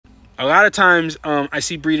A lot of times I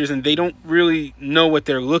see breeders and they don't really know what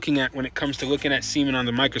they're looking at when it comes to looking at semen on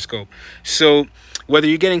the microscope. So whether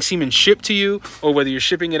you're getting semen shipped to you or whether you're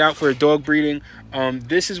shipping it out for a dog breeding,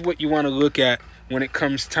 this is what you want to look at when it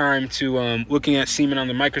comes time to looking at semen on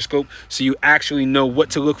the microscope, so you actually know what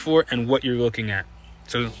to look for and what you're looking at.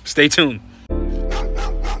 So stay tuned.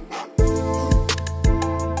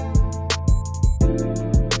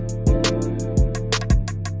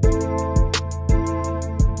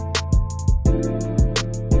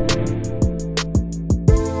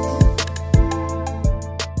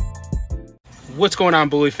 What's going on,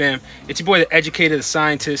 Bully fam? It's your boy, the educator, the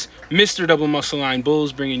scientist, Mr. Double Muscle Line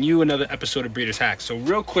Bulls, bringing you another episode of Breeders Hacks. So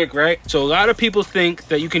real quick, right? So a lot of people think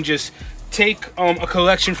that you can just take a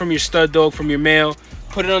collection from your stud dog, from your male,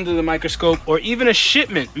 put it under the microscope, or even a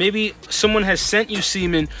shipment. Maybe someone has sent you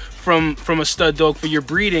semen from a stud dog for your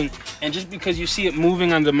breeding, and just because you see it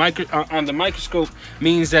moving on the microscope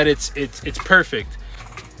means that it's perfect.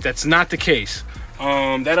 That's not the case.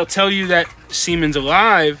 That'll tell you that semen's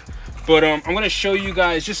alive. But I'm going to show you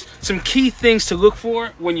guys just some key things to look for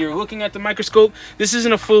when you're looking at the microscope. This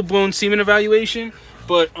isn't a full-blown semen evaluation,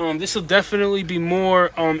 but this will definitely be more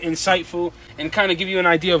insightful and kind of give you an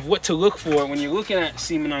idea of what to look for when you're looking at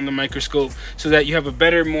semen on the microscope, so that you have a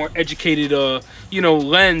better, more educated,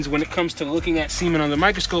 lens when it comes to looking at semen on the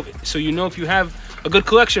microscope, so you know if you have a good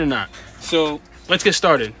collection or not. So let's get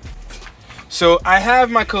started. So I have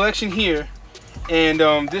my collection here.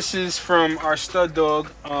 And this is from our stud dog,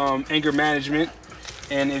 anger management.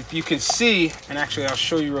 And if you can see, and actually I'll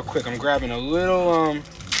show you real quick, I'm grabbing a little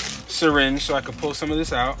syringe so I can pull some of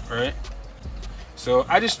this out, right? So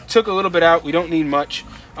I just took a little bit out. We don't need much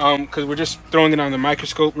because we're just throwing it on the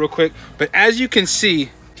microscope real quick. But as you can see,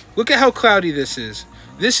 look at how cloudy this is.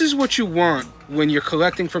 This is what you want when you're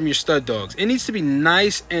collecting from your stud dogs. It needs to be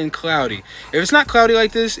nice and cloudy. If it's not cloudy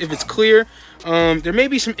like this, if it's clear, there may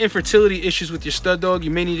be some infertility issues with your stud dog.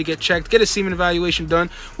 You may need to get checked, get a semen evaluation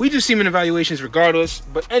done. We do semen evaluations regardless.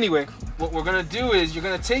 But anyway, what we're gonna do is you're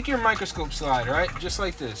gonna take your microscope slide, right? Just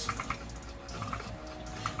like this.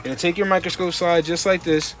 You're gonna take your microscope slide just like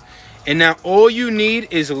this. And now all you need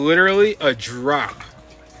is literally a drop.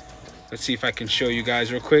 Let's see if I can show you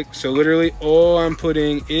guys real quick. So literally all I'm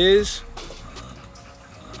putting is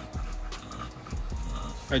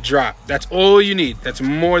a drop. That's all you need. That's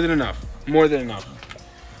more than enough. More than enough.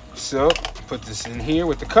 So put this in here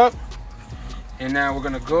with the cup. And now we're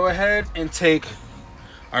gonna go ahead and take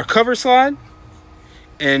our cover slide,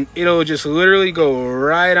 and it'll just literally go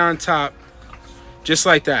right on top, just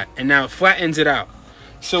like that. And now it flattens it out.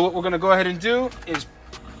 So what we're gonna go ahead and do is,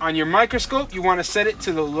 on your microscope, you want to set it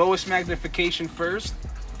to the lowest magnification first,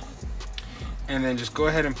 and then just go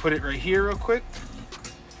ahead and put it right here real quick.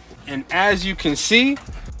 And as you can see,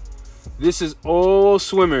 this is all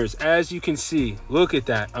swimmers. As you can see, look at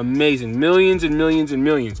that, amazing, millions and millions and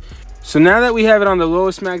millions. So now that we have it on the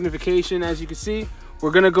lowest magnification, as you can see, we're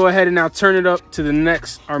gonna go ahead and now turn it up to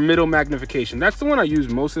our middle magnification. That's the one I use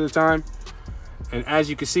most of the time. And as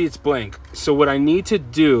you can see, it's blank. So what I need to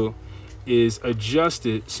do is adjust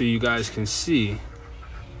it so you guys can see.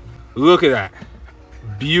 Look at that,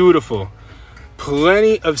 beautiful.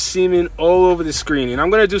 Plenty of semen all over the screen. And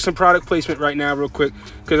I'm gonna do some product placement right now real quick,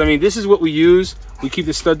 because I mean, this is what we use. We keep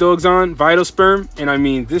the stud dogs on, Vital Sperm, and I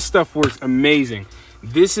mean, this stuff works amazing.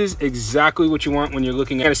 This is exactly what you want when you're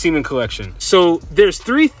looking at a semen collection. So there's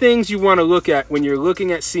three things you want to look at when you're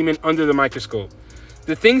looking at semen under the microscope.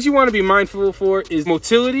 The things you want to be mindful for is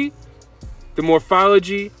motility, the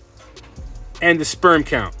morphology, and the sperm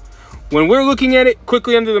count. When we're looking at it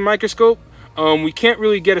quickly under the microscope, we can't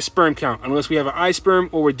really get a sperm count unless we have an eye sperm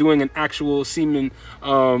or we're doing an actual semen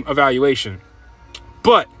evaluation.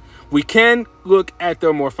 But we can look at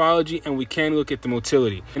the morphology and we can look at the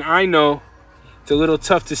motility. And I know it's a little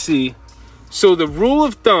tough to see. So the rule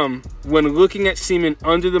of thumb when looking at semen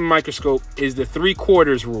under the microscope is the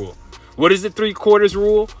 3/4 rule. What is the 3/4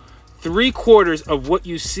 rule? 3/4 of what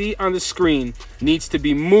you see on the screen needs to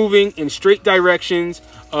be moving in straight directions,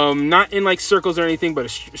 not in like circles or anything, but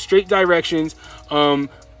straight directions.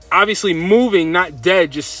 Obviously moving, not dead,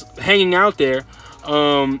 just hanging out there.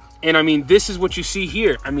 And I mean, this is what you see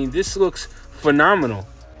here. I mean, this looks phenomenal.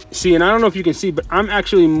 See, and I don't know if you can see, but I'm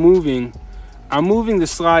actually moving. I'm moving the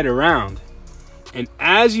slide around. And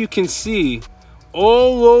as you can see,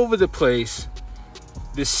 all over the place,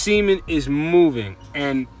 the semen is moving,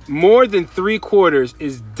 and more than 3/4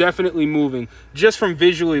 is definitely moving just from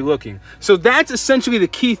visually looking. So that's essentially the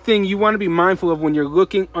key thing you want to be mindful of when you're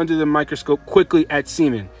looking under the microscope quickly at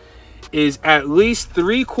semen, is at least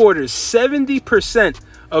 3/4, 70%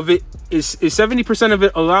 of it is 70% of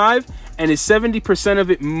it alive, and is 70%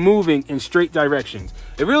 of it moving in straight directions.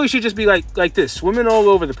 It really should just be like this, swimming all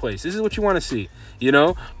over the place. This is what you want to see, you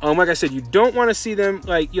know. Like I said, you don't want to see them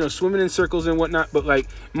like, you know, swimming in circles and whatnot, but like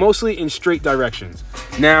mostly in straight directions.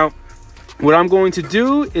 Now, what I'm going to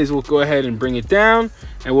do is we'll go ahead and bring it down,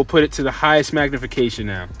 and we'll put it to the highest magnification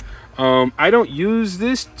now. I don't use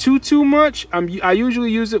this too much. I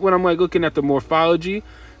usually use it when I'm like looking at the morphology,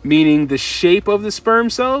 meaning the shape of the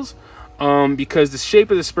sperm cells, because the shape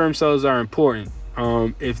of the sperm cells are important.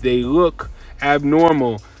 If they look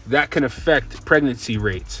abnormal, that can affect pregnancy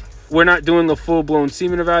rates. We're not doing a full-blown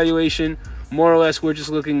semen evaluation. More or less, we're just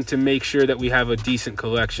looking to make sure that we have a decent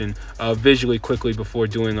collection visually quickly before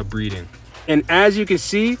doing a breeding. And as you can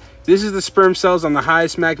see, this is the sperm cells on the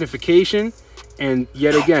highest magnification, and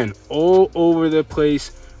yet again, all over the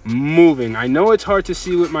place, moving. I know it's hard to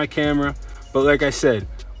see with my camera, but like I said,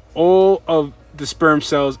 all of the sperm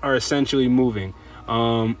cells are essentially moving.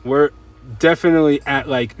 We're definitely at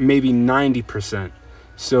like maybe 90%.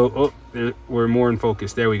 So we're more in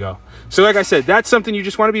focus. There we go. So like I said, that's something you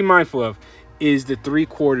just want to be mindful of, is the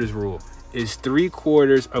 3/4 rule. Is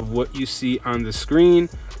 3/4 of what you see on the screen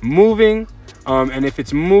moving, and if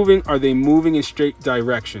it's moving, are they moving in straight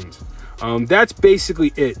directions? That's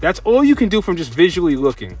basically it. That's all you can do from just visually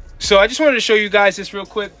looking. So I just wanted to show you guys this real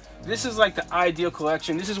quick. This is like the ideal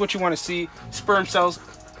collection. This is what you want to see. Sperm cells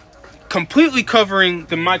completely covering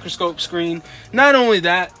the microscope screen. Not only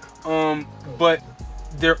that, but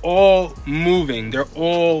they're all moving. They're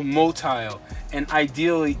all motile, and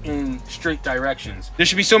ideally in straight directions. There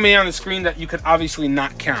should be so many on the screen that you could obviously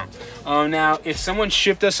not count. Now, if someone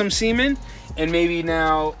shipped us some semen, and maybe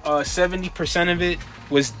now 70% of it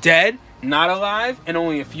was dead, not alive, and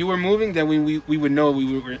only a few were moving, then we would know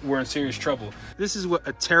we're in serious trouble. This is what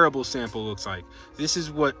a terrible sample looks like. This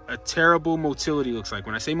is what a terrible motility looks like.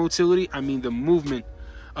 When I say motility, I mean the movement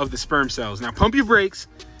of the sperm cells. Now, pump your brakes.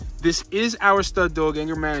 This is our stud dog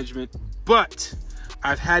anger management, but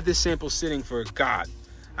I've had this sample sitting for, God,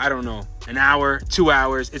 I don't know, an hour, 2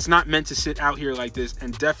 hours. It's not meant to sit out here like this,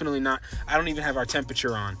 and definitely not, I don't even have our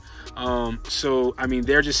temperature on. So, I mean,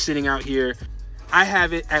 they're just sitting out here. I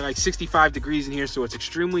have it at like 65 degrees in here, so it's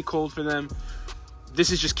extremely cold for them.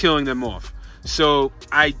 This is just killing them off. So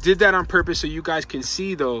I did that on purpose so you guys can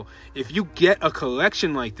see, though, if you get a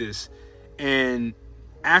collection like this, and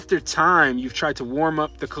after time you've tried to warm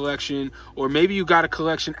up the collection, or maybe you got a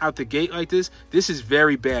collection out the gate like this, this is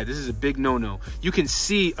very bad. This is a big no-no. You can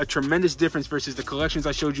see a tremendous difference versus the collections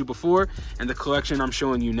I showed you before and the collection I'm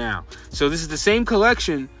showing you now. So this is the same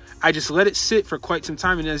collection. I just let it sit for quite some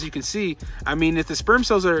time, and as you can see, I mean, if the sperm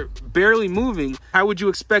cells are barely moving, how would you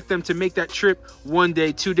expect them to make that trip, 1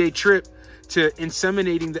 day, 2 day trip to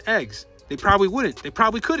inseminating the eggs? They probably wouldn't. They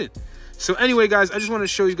probably couldn't. So anyway, guys, I just want to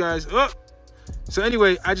show you guys.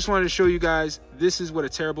 This is what a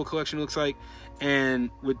terrible collection looks like.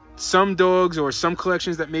 And with some dogs or some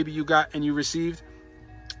collections that maybe you got and you received,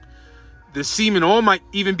 the semen all might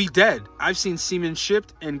even be dead. I've seen semen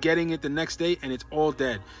shipped and getting it the next day and it's all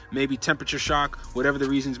dead. Maybe temperature shock, whatever the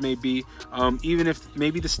reasons may be. Even if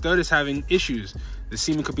maybe the stud is having issues, the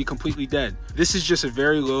semen could be completely dead. This is just a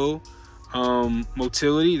very low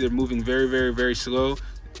motility. They're moving very, very, very slow.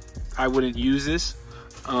 I wouldn't use this.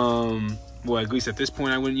 Well, at least at this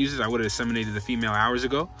point I wouldn't use this. I would have inseminated the female hours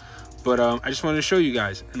ago. But I just wanted to show you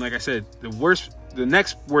guys. And like I said, the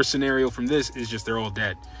next worst scenario from this is just they're all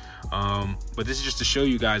dead. But this is just to show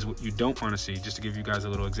you guys what you don't want to see, just to give you guys a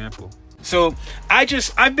little example. So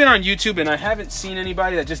I've been on YouTube and I haven't seen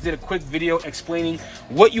anybody that just did a quick video explaining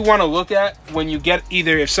what you want to look at when you get,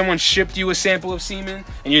 either if someone shipped you a sample of semen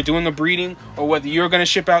and you're doing a breeding, or whether you're going to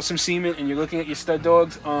ship out some semen and you're looking at your stud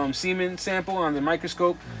dog's semen sample on the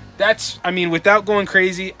microscope. That's, I mean, without going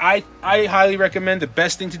crazy, I highly recommend the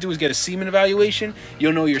best thing to do is get a semen evaluation.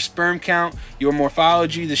 You'll know your sperm count, your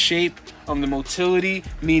morphology, the shape, the motility,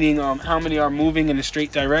 meaning how many are moving in a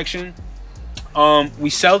straight direction. We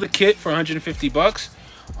sell the kit for 150 bucks,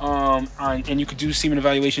 and you could do semen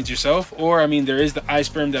evaluations yourself, or I mean, there is the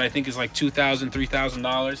iSperm that I think is like $2,000,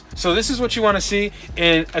 $3,000. So this is what you want to see,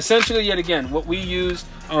 and essentially, yet again, what we use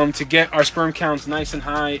to get our sperm counts nice and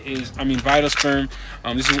high is, I mean, Vital Sperm.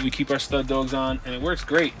 This is what we keep our stud dogs on, and it works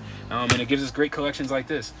great, and it gives us great collections like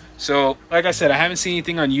this. So like I said, I haven't seen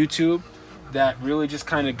anything on YouTube that really just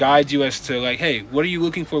kind of guides you as to like, hey, what are you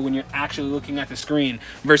looking for when you're actually looking at the screen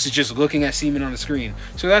versus just looking at semen on the screen.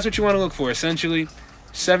 So that's what you want to look for. Essentially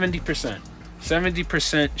 70%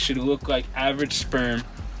 should look like average sperm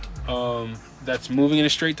that's moving in a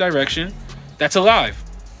straight direction, that's alive.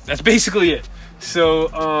 That's basically it.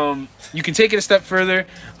 So you can take it a step further,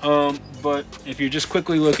 but if you're just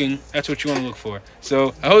quickly looking, that's what you want to look for.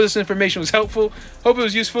 So I hope this information was helpful. Hope it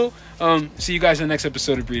was useful. See you guys in the next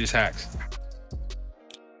episode of Breeders' Hacks.